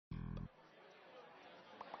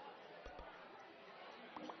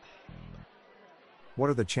What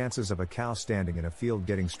are the chances of a cow standing in a field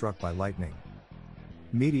getting struck by lightning?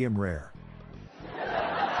 Medium rare.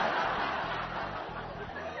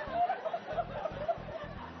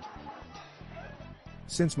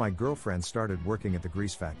 Since my girlfriend started working at the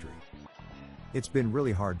grease factory, it's been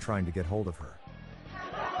really hard trying to get hold of her.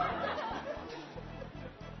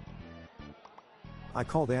 I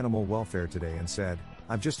called animal welfare today and said,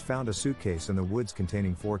 "I've just found a suitcase in the woods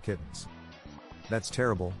containing 4 kittens." "That's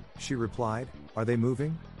terrible," she replied. "Are they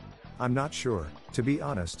moving?" "I'm not sure, to be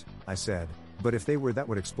honest," I said, "but if they were, that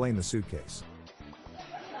would explain the suitcase."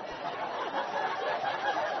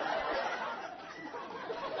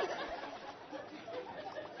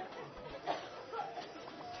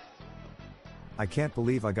 I can't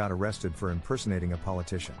believe I got arrested for impersonating a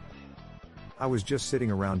politician. I was just sitting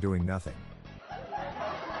around doing nothing.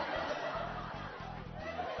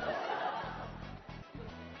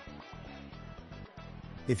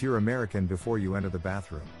 If you're American before you enter the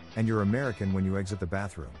bathroom, and you're American when you exit the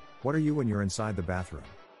bathroom, what are you when you're inside the bathroom?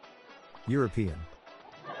 European.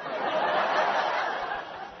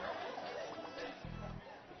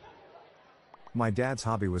 My dad's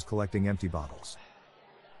hobby was collecting empty bottles.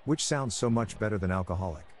 Which sounds so much better than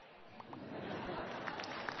alcoholic.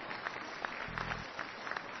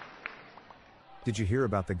 Did you hear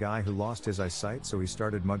about the guy who lost his eyesight so he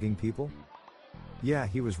started mugging people? Yeah,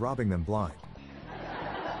 he was robbing them blind.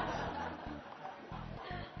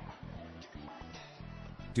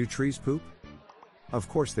 Do trees poop? Of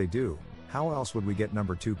course they do. How else would we get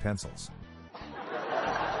number 2 pencils?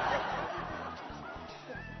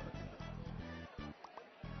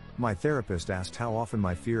 My therapist asked how often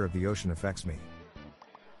my fear of the ocean affects me.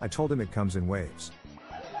 I told him it comes in waves.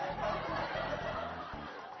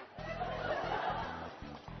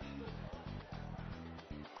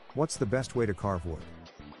 What's the best way to carve wood?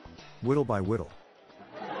 Whittle by whittle.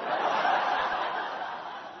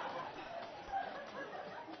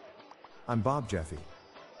 I'm Bob Jeffy.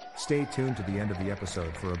 Stay tuned to the end of the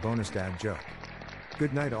episode for a bonus dad joke.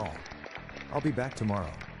 Good night all. I'll be back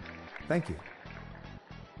tomorrow. Thank you.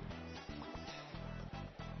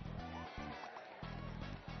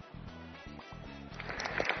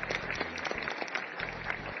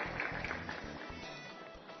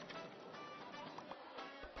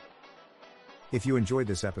 If you enjoyed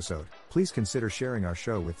this episode, please consider sharing our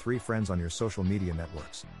show with 3 friends on your social media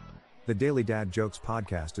networks. The Daily Dad Jokes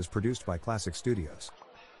podcast is produced by Classic Studios.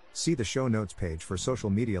 See the show notes page for social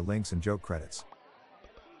media links and joke credits.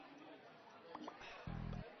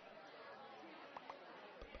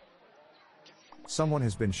 Someone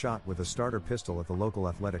has been shot with a starter pistol at the local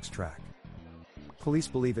athletics track. Police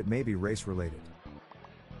believe it may be race-related.